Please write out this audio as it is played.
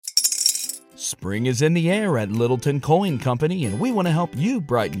Spring is in the air at Littleton Coin Company, and we want to help you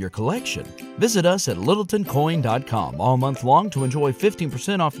brighten your collection. Visit us at littletoncoin.com all month long to enjoy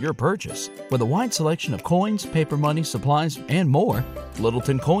 15% off your purchase. With a wide selection of coins, paper money, supplies, and more,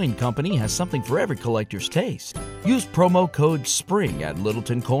 Littleton Coin Company has something for every collector's taste. Use promo code SPRING at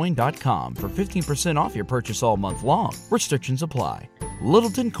littletoncoin.com for 15% off your purchase all month long. Restrictions apply.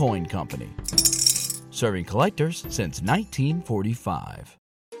 Littleton Coin Company. Serving collectors since 1945.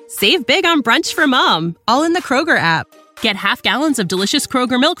 Save big on brunch for mom, all in the Kroger app. Get half gallons of delicious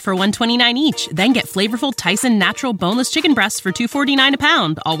Kroger milk for $1.29 each. Then get flavorful Tyson natural boneless chicken breasts for $2.49 a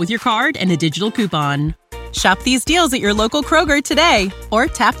pound, all with your card and a digital coupon. Shop these deals at your local Kroger today, or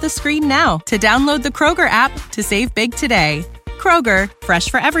tap the screen now to download the Kroger app to save big today. Kroger, fresh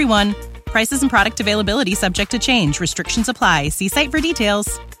for everyone. Prices and product availability subject to change. Restrictions apply. See site for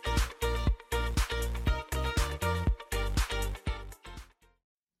details.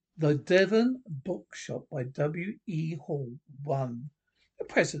 The Devon Bookshop by W.E.Hall won. The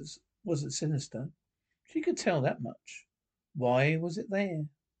presence wasn't sinister. She could tell that much. Why was it there?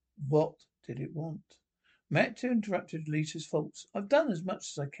 What did it want? Matt interrupted Alicia's thoughts. I've done as much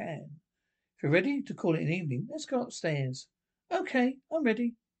as I can. If you're ready to call it an evening, let's go upstairs. Okay, I'm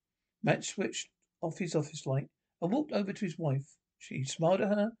ready. Matt switched off his office light and walked over to his wife. She smiled at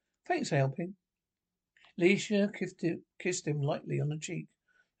her. Thanks for helping. Alicia kissed him lightly on the cheek.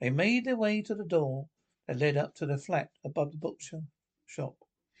 They made their way to the door that led up to the flat above the bookshop. The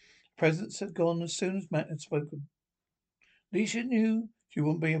presence had gone as soon as Matt had spoken. Alicia knew she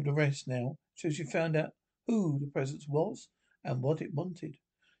wouldn't be able to rest now, so she found out who the presence was and what it wanted.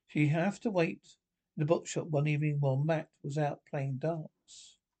 She'd have to wait in the bookshop one evening while Matt was out playing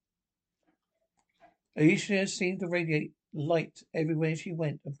darts. Alicia seemed to radiate light everywhere she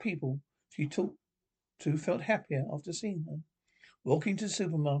went, and people she talked to felt happier after seeing her. Walking to the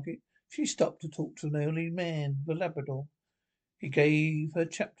supermarket, she stopped to talk to an elderly man with a Labrador. He gave her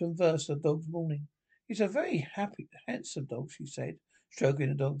chapter and verse of the dog's morning. He's a very happy, handsome dog, she said, stroking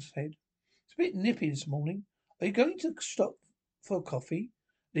the dog's head. It's a bit nippy this morning. Are you going to stop for coffee?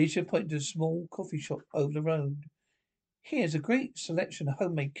 Alicia pointed to a small coffee shop over the road. Here's a great selection of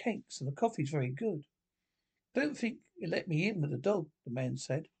homemade cakes, and the coffee's very good. Don't think you let me in with the dog, the man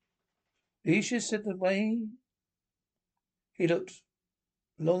said. Alicia said the way he looked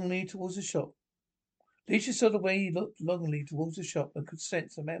longingly towards the shop. Alicia saw the way he looked longingly towards the shop and could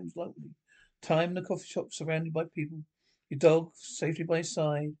sense the man was lonely. Time in the coffee shop surrounded by people. Your dog safely by his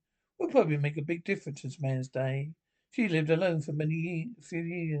side will probably make a big difference in this man's day. She lived alone for few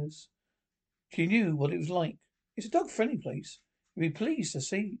years. She knew what it was like. It's a dog-friendly place. He'll be pleased to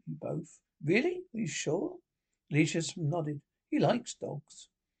see you both. Really? Are you sure? Alicia nodded. He likes dogs.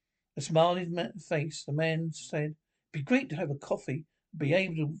 A smile on his face, the man said, It'd be great to have a coffee and be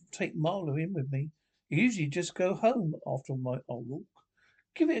able to take Marlo in with me. I usually just go home after my walk.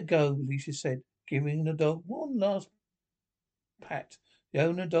 Give it a go, Alicia said, giving the dog one last pat. The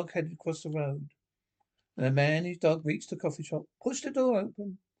owner dog headed across the road. And the man and his dog reached the coffee shop, pushed the door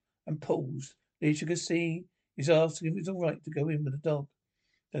open, and paused. Alicia could see he's asking if it was all right to go in with the dog.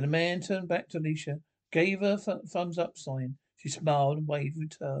 Then the man turned back to Alicia, gave her a thumbs up sign. She smiled and waved in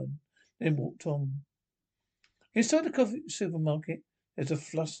return, then walked on. Inside the supermarket, there's a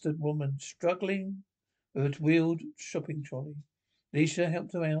flustered woman struggling with a wheeled shopping trolley. Alicia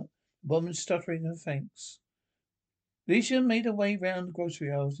helped her out, the woman stuttering her thanks. Alicia made her way round the grocery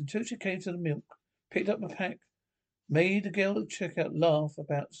aisles until she came to the milk, picked up a pack, made the girl at checkout laugh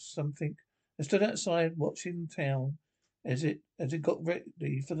about something, and stood outside watching the town as it got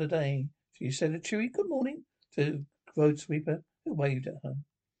ready for the day. She said a cheery good morning to the road sweeper who waved at her.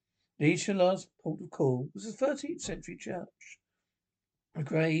 Alicia's last port of call was a 13th century church. A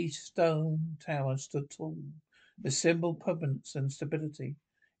grey stone tower stood tall, with symbol permanence and stability.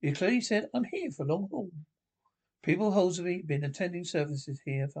 It clearly said, I'm here for long haul. People Halsey been attending services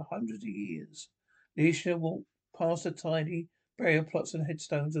here for hundreds of years. Alicia walked past the tiny burial plots and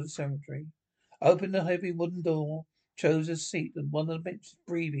headstones of the cemetery, opened the heavy wooden door, chose a seat on one of the benches,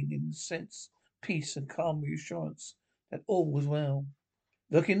 breathing in the sense, peace and calm reassurance that all was well.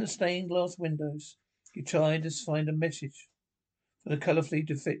 Looking at stained glass windows, she tried to find a message for the colourfully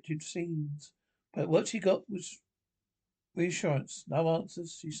depicted scenes, but what she got was reassurance. No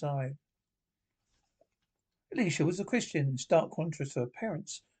answers, she sighed. Alicia was a Christian, in stark contrast to her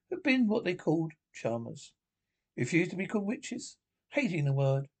parents, who had been what they called charmers. Refused to be called witches, hating the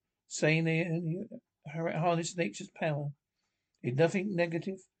word, saying they only harnessed nature's power. Did nothing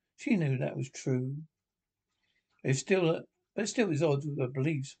negative. She knew that was true. But it still was odd with her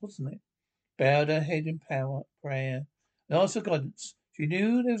beliefs, wasn't it? Bowed her head in prayer, and asked for guidance. She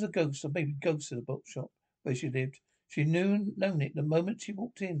knew there was a ghost, or maybe ghosts in the bookshop where she lived. She knew known it the moment she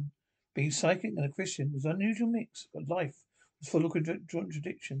walked in. Being psychic and a Christian was an unusual mix, but life was full of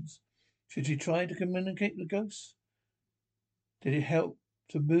contradictions. Should she try to communicate with the ghosts? Did it help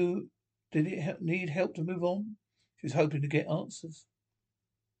to move? Did it need help to move on? She was hoping to get answers.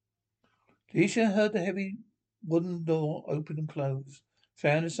 Alicia heard the heavy wooden door open and close.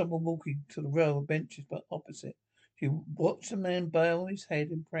 Found someone walking to the row of benches but opposite. She watched the man bow his head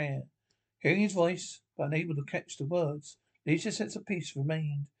in prayer. Hearing his voice, but unable to catch the words, Alicia's sense of peace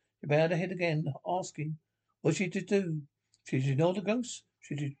remained. She bowed her head again, asking what she to do. Should she ignore the ghost?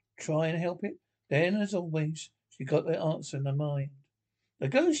 Should she try and help it? Then, as always, she got the answer in her mind. The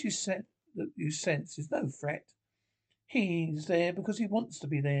ghost that you sense is no threat. He's there because he wants to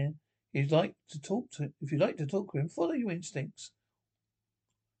be there. If you like to talk to him, follow your instincts.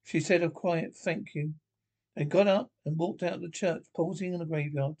 She said a quiet thank you, and got up and walked out of the church, pausing in the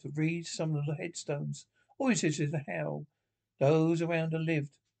graveyard to read some of the headstones. Always this is how those around her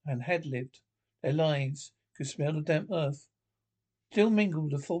lived and had lived their lives. Could smell the damp earth, still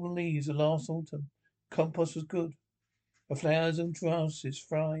mingled with the fallen leaves of last autumn. Compost was good. The flowers and grasses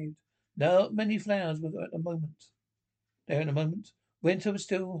thrived. Not many flowers were at the moment. There in a moment. Winter was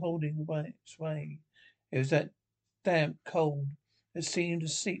still holding away its way. It was that damp cold that seemed to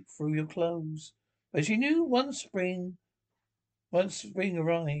seep through your clothes. But she knew once spring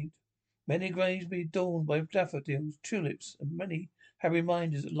arrived, many graves be adorned by daffodils, tulips, and many have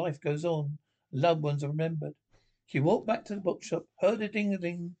reminders that life goes on, and loved ones are remembered. She walked back to the bookshop, heard the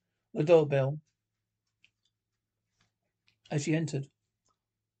ding-a-ding, the doorbell, as she entered.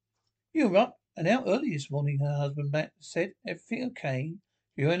 You were up and out early this morning, her husband Matt said. Everything okay?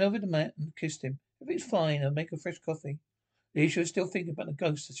 She went over to Matt and kissed him. Everything's fine. I'll make a fresh coffee. Alicia was still thinking about the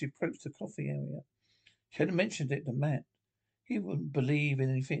ghost as she approached the coffee area. She hadn't mentioned it to Matt. He didn't believe in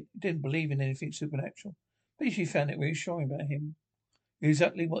anything supernatural. But she found it reassuring about him.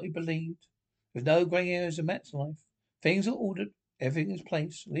 Exactly what he believed. With no grey areas in Matt's life. Things are ordered, everything is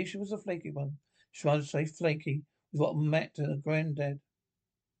placed. Alicia was a flaky one. She tried to say flaky was what Matt and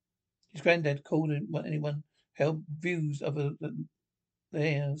his granddad called him when anyone held views other than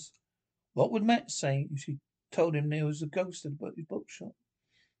theirs. What would Matt say if she told him there was a ghost at his bookshop?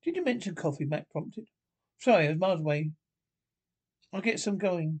 Did you mention coffee? Matt prompted. Sorry, I was miles away. I'll get some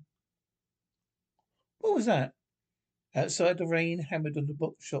going. What was that? Outside the rain hammered on the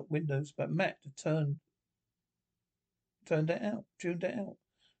bookshop windows, but Matt tuned it out.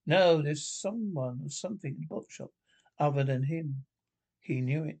 No, there's someone or something in the bookshop other than him. He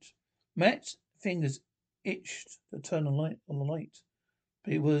knew it. Matt's fingers itched to turn on the light.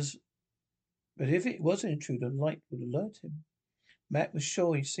 But if it was an intruder, the light would alert him. Matt was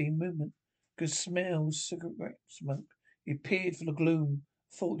sure he'd seen movement, could smell cigarette smoke. He peered through the gloom,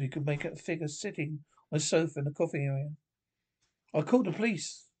 thought he could make out a figure sitting on a sofa in the coffee area. I called the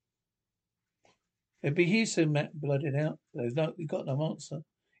police. They'd be here soon, Matt blurted out. He got no answer.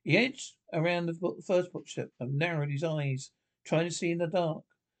 He edged around the first bookshop and narrowed his eyes, trying to see in the dark.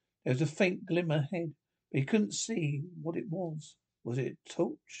 There was a faint glimmer ahead, but he couldn't see what it was. Was it a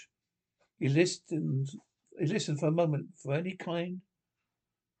torch? He listened for a moment for any kind.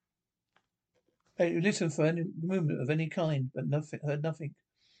 He listened for any movement of any kind, but heard nothing.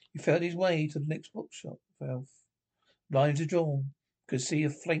 He felt his way to the next bookshop. Blinds were drawn. Could see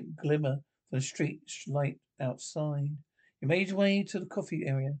a faint glimmer from the street light outside. He made his way to the coffee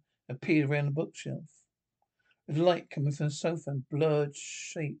area and peered around the bookshelf. With light coming from the sofa and blurred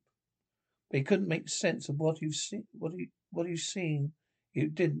shape. But he couldn't make sense of what he was seeing.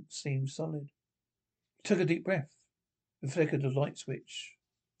 It didn't seem solid. He took a deep breath and flicked the light switch.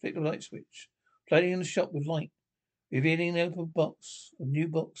 Flooding in the shop with light, revealing an open box of new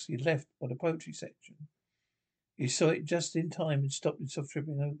books he left by the poetry section. He saw it just in time and stopped himself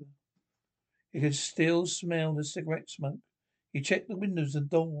tripping over. He could still smell the cigarette smoke. He checked the windows and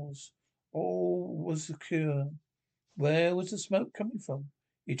doors. All was secure. Where was the smoke coming from?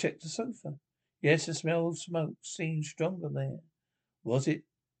 He checked the sofa. Yes, the smell of smoke seemed stronger there. Was it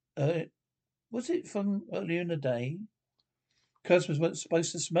from earlier in the day? Customers weren't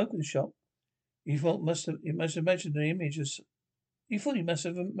supposed to smoke in the shop. He thought he must have imagined the image on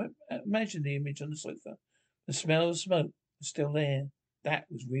the sofa. The smell of smoke was still there. That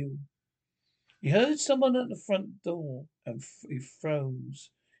was real. He heard someone at the front door and he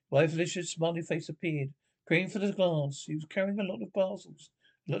froze. Wife Alicia's smiling face appeared, peering for the glass. He was carrying a lot of parcels.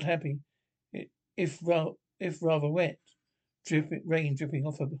 He looked happy, if rather wet, rain dripping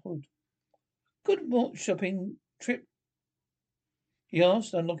off her hood. Good shopping trip? He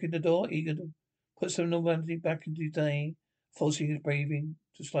asked, unlocking the door, eager to put some normality back into his day. forcing his breathing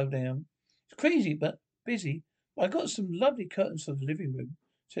to slow down. It's crazy, but busy. I got some lovely curtains for the living room,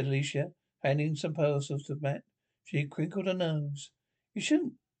 said Alicia, handing some parcels to Matt. She crinkled her nose.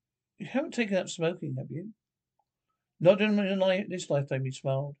 You haven't taken up smoking, have you? Not in this lifetime, he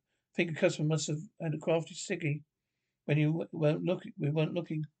smiled. I think a customer must have had a crafty ciggy when we weren't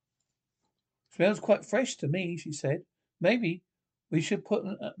looking. Smells quite fresh to me, she said. Maybe we should put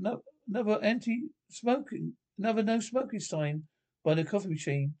another no smoking sign by the coffee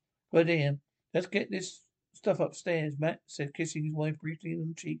machine. Good idea. Let's get this stuff upstairs, Matt said, kissing his wife briefly on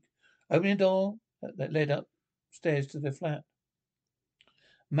the cheek. Opening the door that led upstairs to their flat.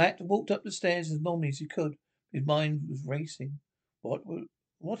 Matt walked up the stairs as normally as he could. His mind was racing.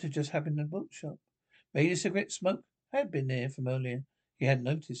 What had just happened in the bookshop? Maybe the cigarette smoke had been there from earlier. He hadn't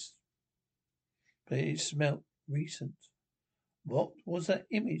noticed, but it smelt recent. What was that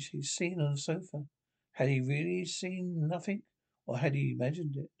image he'd seen on the sofa? Had he really seen nothing, or had he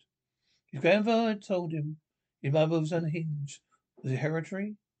imagined it? His grandfather had told him his mother was unhinged. Was it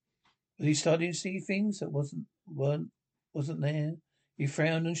hereditary? Was he starting to see things that wasn't there? He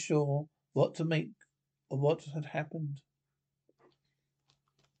frowned, unsure what to make of what had happened.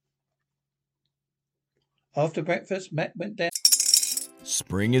 After breakfast, Matt went down.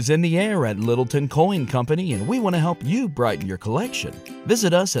 Spring is in the air at Littleton Coin Company, and we want to help you brighten your collection.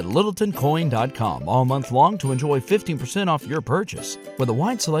 Visit us at littletoncoin.com all month long to enjoy 15% off your purchase. With a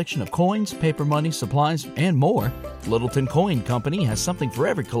wide selection of coins, paper money, supplies, and more, Littleton Coin Company has something for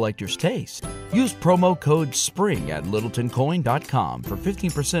every collector's taste. Use promo code SPRING at littletoncoin.com for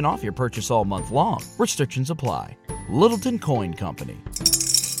 15% off your purchase all month long. Restrictions apply. Littleton Coin Company.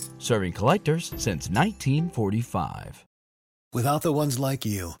 Serving collectors since 1945. Without the ones like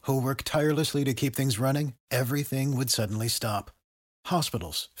you, who work tirelessly to keep things running, everything would suddenly stop.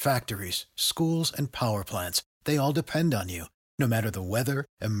 Hospitals, factories, schools, and power plants, they all depend on you. No matter the weather,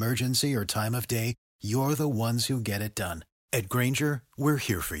 emergency, or time of day, you're the ones who get it done. At Grainger, we're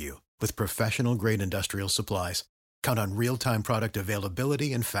here for you with professional-grade industrial supplies. Count on real-time product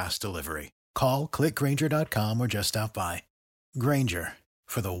availability and fast delivery. Call, clickgrainger.com, or just stop by. Grainger,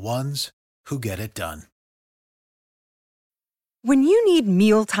 for the ones who get it done. When you need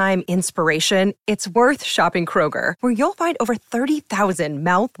mealtime inspiration, it's worth shopping Kroger, where you'll find over 30,000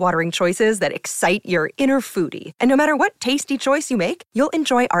 mouth-watering choices that excite your inner foodie. And no matter what tasty choice you make, you'll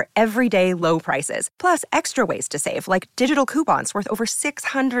enjoy our everyday low prices, plus extra ways to save, like digital coupons worth over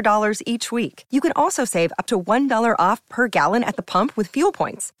 $600 each week. You can also save up to $1 off per gallon at the pump with fuel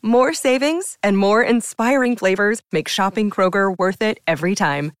points. More savings and more inspiring flavors make shopping Kroger worth it every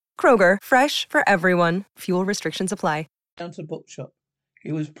time. Kroger, fresh for everyone. Fuel restrictions apply. Down to Bookshop.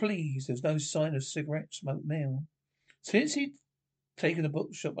 He was pleased there was no sign of cigarette smoke now. Since he'd taken the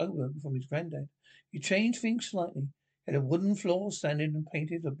bookshop over from his granddad, he changed things slightly. He had a wooden floor standing and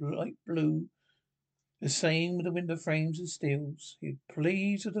painted a light blue, the same with the window frames and steels. He was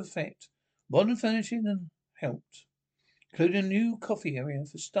pleased with the effect. Modern furnishing and helped, including a new coffee area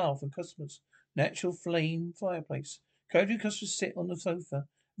for staff and customers, natural flame fireplace. Encouraging customers to sit on the sofa,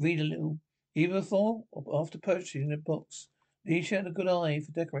 read a little. Either before or after purchasing the books, Alicia had a good eye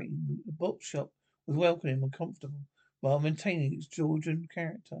for decorating. The bookshop was welcoming and comfortable while maintaining its Georgian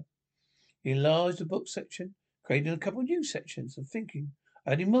character. He enlarged the book section, creating a couple of new sections and thinking,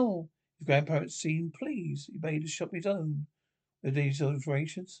 adding more. His grandparents seemed pleased. He made the shop his own. With these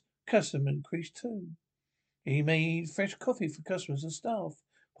alterations, custom increased too. He made fresh coffee for customers and staff,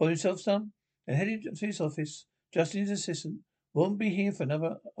 poured himself some, and headed to his office. Justin's assistant won't be here for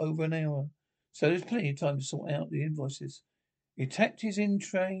over an hour, so there's plenty of time to sort out the invoices. He tapped his in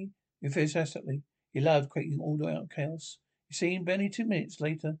tray enthusiastically. He loved creating order out of chaos. He seemed barely 2 minutes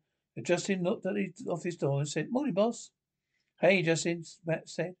later that Justin knocked at his office door and said, "Morning, boss." "Hey, Justin," Matt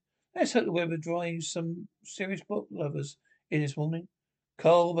said. "Let's hope the weather drives some serious book lovers in this morning.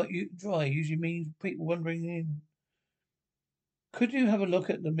 Cold but dry usually means people wandering in. Could you have a look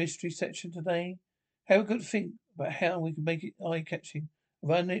at the mystery section today? Have a good think about how we can make it eye-catching.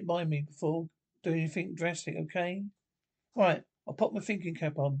 Run it by me before doing anything drastic, okay?" "Right, I'll pop my thinking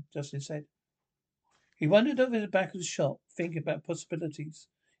cap on," Justin said. He wandered over the back of the shop, thinking about possibilities.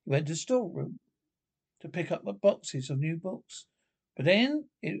 He went to the storeroom to pick up the boxes of new books, but then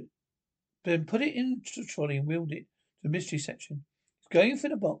put it in the trolley and wheeled it to the mystery section. Going for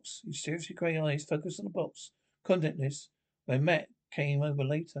the box, his seriously grey eyes focused on the box, contentless, when Matt came over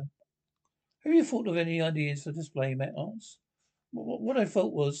later. "Have you thought of any ideas for display?" Matt asked. What I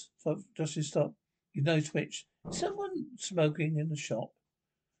thought was, so Justin stopped. His nose twitched. "Is someone smoking in the shop?"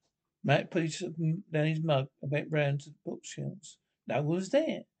 Matt put down his mug and went round to the bookshelves. No one was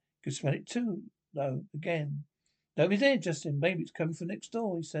there. Could smell it too, though, again. Nobody's there, Justin. Maybe it's coming from next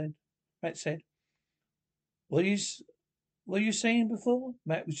door, he said. Matt said. What are you, what were you saying before?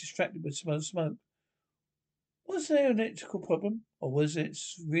 Matt was distracted by the smell of smoke. Was there an electrical problem? Or was it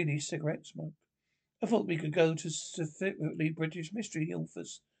really cigarette smoke? I thought we could go to specifically British mystery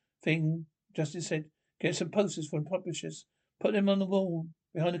authors thing, Justin said. Get some posters from publishers. Put them on the wall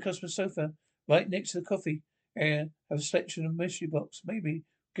behind the customer sofa, right next to the coffee area. Have a selection of mystery box. Maybe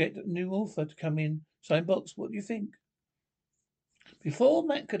get a new author to come in. Sign box. What do you think? Before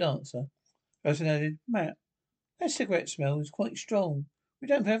Matt could answer, Justin added, Matt, that cigarette smell is quite strong. We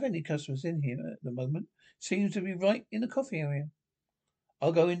don't have any customers in here at the moment. Seems to be right in the coffee area.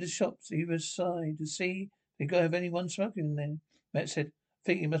 I'll go into shops either side to see if they have anyone smoking in there. Matt said, I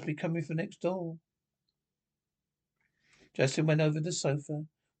think he must be coming from next door. Justin went over to the sofa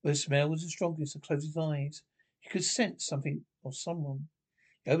where the smell was the strongest and closed his eyes. He could sense something or someone.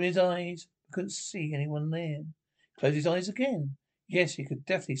 He opened his eyes but couldn't see anyone there. Closed his eyes again. Yes, he could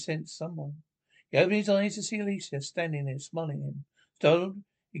definitely sense someone. He opened his eyes to see Alicia standing there, smiling at him. Startled,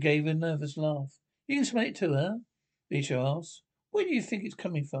 he gave a nervous laugh. You can smell it too, huh? Alicia asked. Where do you think it's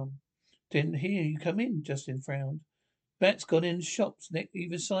coming from? Didn't hear you come in, Justin frowned. Matt's gone in shops next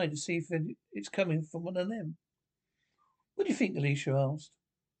either side to see if it's coming from one of them. What do you think? Alicia asked.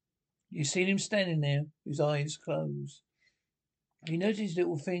 You seen him standing there, his eyes closed. He noticed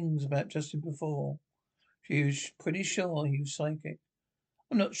little things about Justin before. She was pretty sure he was psychic.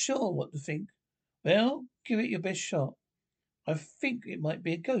 I'm not sure what to think. Well, give it your best shot. I think it might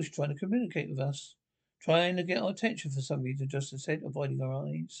be a ghost trying to communicate with us. Trying to get our attention for some reason, Justin said, avoiding her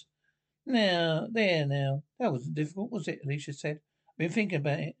eyes. Now. That wasn't difficult, was it? Alicia said. I've been thinking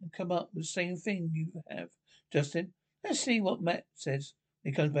about it and come up with the same thing you have, Justin. Let's see what Matt says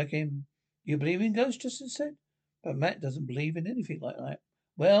when he comes back in. You believe in ghosts, Justin said. But Matt doesn't believe in anything like that.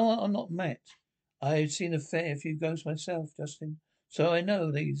 Well, I'm not Matt. I've seen a fair few ghosts myself, Justin, so I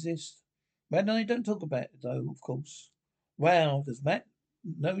know they exist. Matt and I don't talk about it, though, of course. Wow, does Matt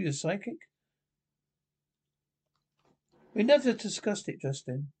know you're psychic? We never discussed it,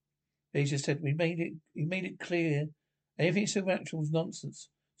 Justin. Alicia said he made it clear anything supernatural was nonsense,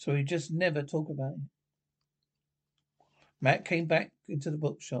 so we just never talk about it. Matt came back into the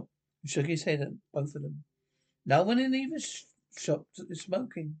bookshop and shook his head at both of them. No one in either shop is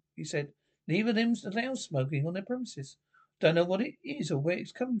smoking, he said. Neither of them allow smoking on their premises. Don't know what it is or where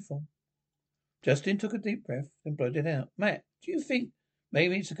it's coming from. Justin took a deep breath and blowed it out. Matt, do you think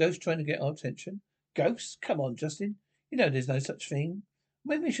maybe it's a ghost trying to get our attention? Ghosts? Come on, Justin. You know there's no such thing.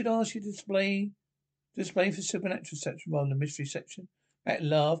 Maybe we should ask you to display for supernatural section rather than the mystery section. Matt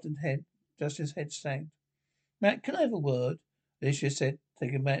laughed and Justin's head sagged. Matt, can I have a word? Alicia said,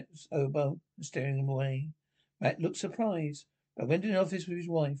 taking Matt's elbow and staring him away. Matt looked surprised, but went in the office with his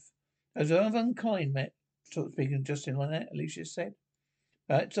wife. That was rather unkind, Matt, speaking to Justin like that, Alicia said.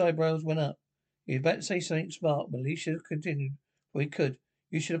 Matt's eyebrows went up. He was about to say something smart, but Alicia continued, for he could.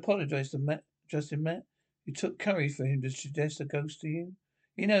 You should apologize to Matt, Justin, Matt. It took courage for him to suggest a ghost to you.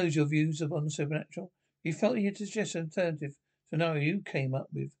 He knows your views on the supernatural. He felt he had to suggest an alternative scenario you came up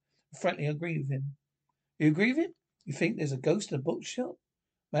with. Frankly, I agree with him. You agree with him? You think there's a ghost in a bookshop?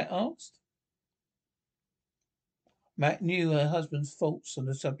 Matt asked. Matt knew her husband's faults on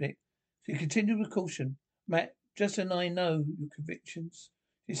the subject. She continued with caution. Matt, Justin and I know your convictions,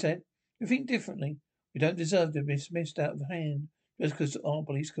 she said. We think differently. We don't deserve to be dismissed out of hand just because our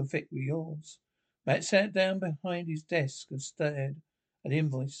beliefs conflict with yours. Matt sat down behind his desk and stared at an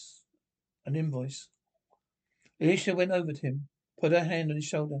invoice. Alicia went over to him, put her hand on his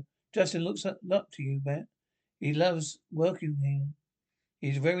shoulder. Justin looks up to you, Matt. He loves working here.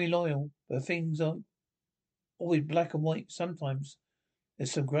 He's very loyal, but things aren't always black and white. Sometimes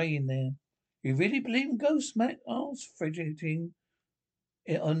there's some grey in there. You really believe in ghosts? Matt asked, fidgeting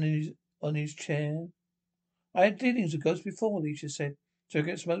it on his chair. I had dealings with ghosts before, Alicia said.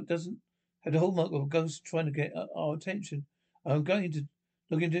 Cigarette smoke doesn't have the hallmark of a ghost trying to get our attention. I'm going to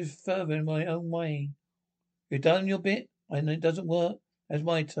look into it further in my own way. You've done your bit, and it doesn't work. That's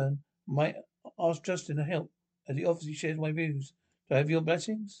my turn. I might ask Justin to help, as he obviously shares my views. Do I have your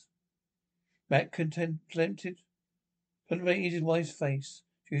blessings? Matt contemplated his wife's face.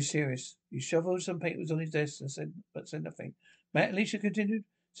 She was serious. He shuffled some papers on his desk and said nothing. Matt, Alicia continued,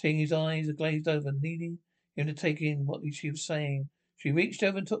 seeing his eyes glazed over, needing him to take in what she was saying. She reached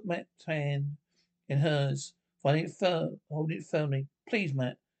over and took Matt's hand in hers, holding it firmly. Please,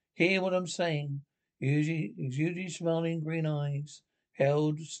 Matt, hear what I'm saying. His usually smiling green eyes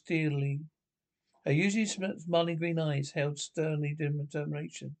held steelily. Her usually smiling green eyes held sternly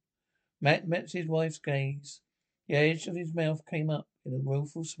determination. Matt met his wife's gaze. The edge of his mouth came up in a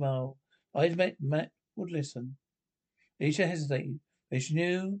wilful smile. Eyes met, Matt would listen. Alicia hesitated, but she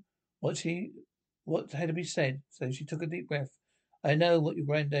knew what had to be said, so she took a deep breath. I know what your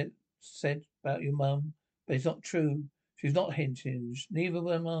granddad said about your mum, but it's not true. She's not hinged.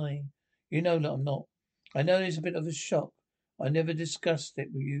 Neither am I. You know that I'm not. I know it's a bit of a shock. I never discussed it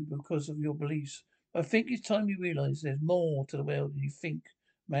with you because of your beliefs. But I think it's time you realize there's more to the world than you think,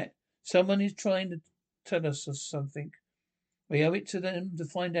 Matt. Someone is trying to tell us something. We owe it to them to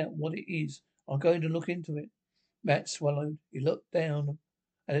find out what it is. I'm going to look into it. Matt swallowed. He looked down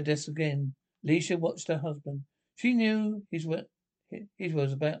at the desk again. Alicia watched her husband. She knew his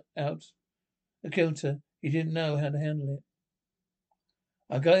was about out to kill her. He didn't know how to handle it.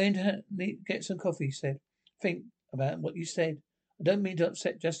 I'm going to get some coffee, he said. Think about what you said. I don't mean to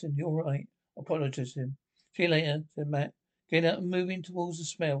upset Justin. You're right. I apologize to him. See you later, said Matt, getting up and moving towards the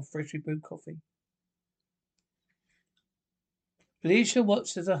smell of freshly brewed coffee. Alicia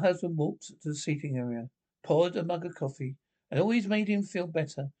watched as her husband walked to the seating area, poured a mug of coffee, and always made him feel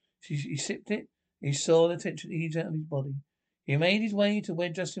better. He sipped it, and he saw the tension ease out of his body. He made his way to where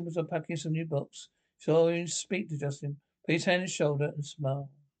Justin was unpacking some new books. Saw him speak to Justin, put his hand on his shoulder and smile.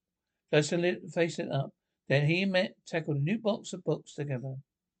 Justin faced it up. Then he and Matt tackled a new box of books together.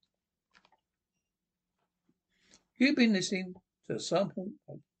 You've been listening to a sample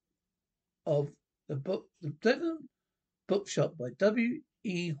of the book, The Devon Bookshop by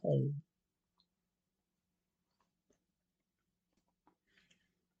W.E.Hall.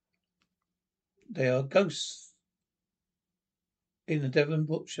 There are ghosts in the Devon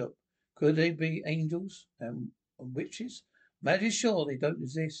Bookshop. Could they be angels and witches? Matt is sure they don't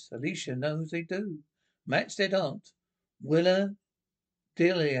exist. Alicia knows they do. Matt's dead aunt, Willa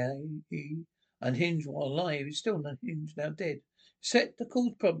Delia, unhinged while alive, is still unhinged, now dead. Set to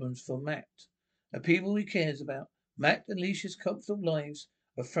cause problems for Matt, the people he cares about. Matt and Alicia's comfortable lives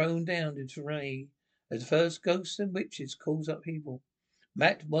are thrown down into disarray as the first ghosts and witches calls up people.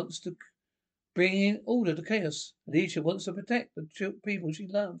 Matt wants to bring in order to chaos. Alicia wants to protect the people she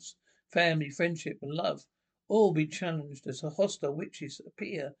loves. Family, friendship, and love all be challenged as the hostile witches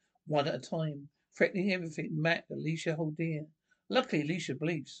appear one at a time, threatening everything Matt and Alicia hold dear. Luckily, Alicia's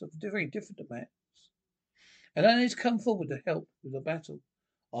beliefs are very different to Matt's, and Annie's come forward to help with the battle.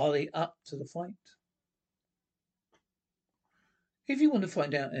 Are they up to the fight? If you want to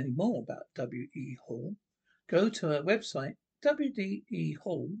find out any more about W.E.Hall, go to our website,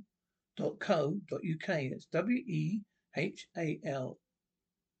 wdehall.co.uk. It's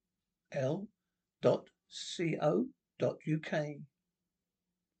WEHALL.co.uk.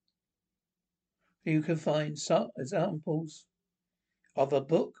 You can find some examples of a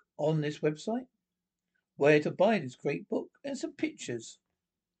book on this website, where to buy this great book, and some pictures.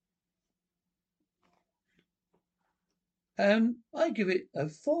 I give it a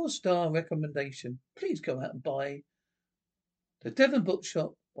 4-star recommendation. Please go out and buy The Devon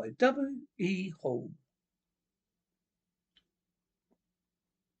Bookshop by W.E.Hall.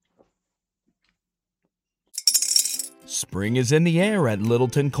 Spring is in the air at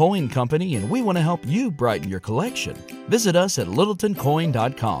Littleton Coin Company, and we want to help you brighten your collection. Visit us at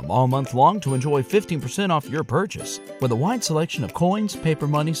littletoncoin.com all month long to enjoy 15% off your purchase. With a wide selection of coins, paper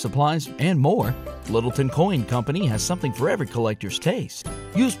money, supplies, and more, Littleton Coin Company has something for every collector's taste.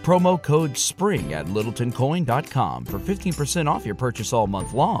 Use promo code SPRING at littletoncoin.com for 15% off your purchase all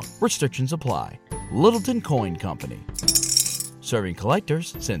month long. Restrictions apply. Littleton Coin Company. Serving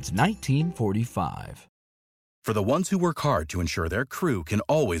collectors since 1945. For the ones who work hard to ensure their crew can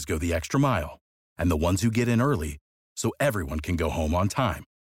always go the extra mile, and the ones who get in early so everyone can go home on time,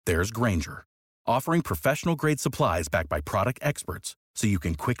 there's Grainger, offering professional-grade supplies backed by product experts so you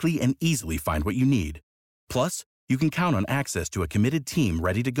can quickly and easily find what you need. Plus, you can count on access to a committed team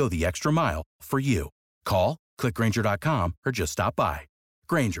ready to go the extra mile for you. Call, click Grainger.com, or just stop by.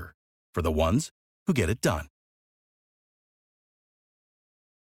 Grainger, for the ones who get it done.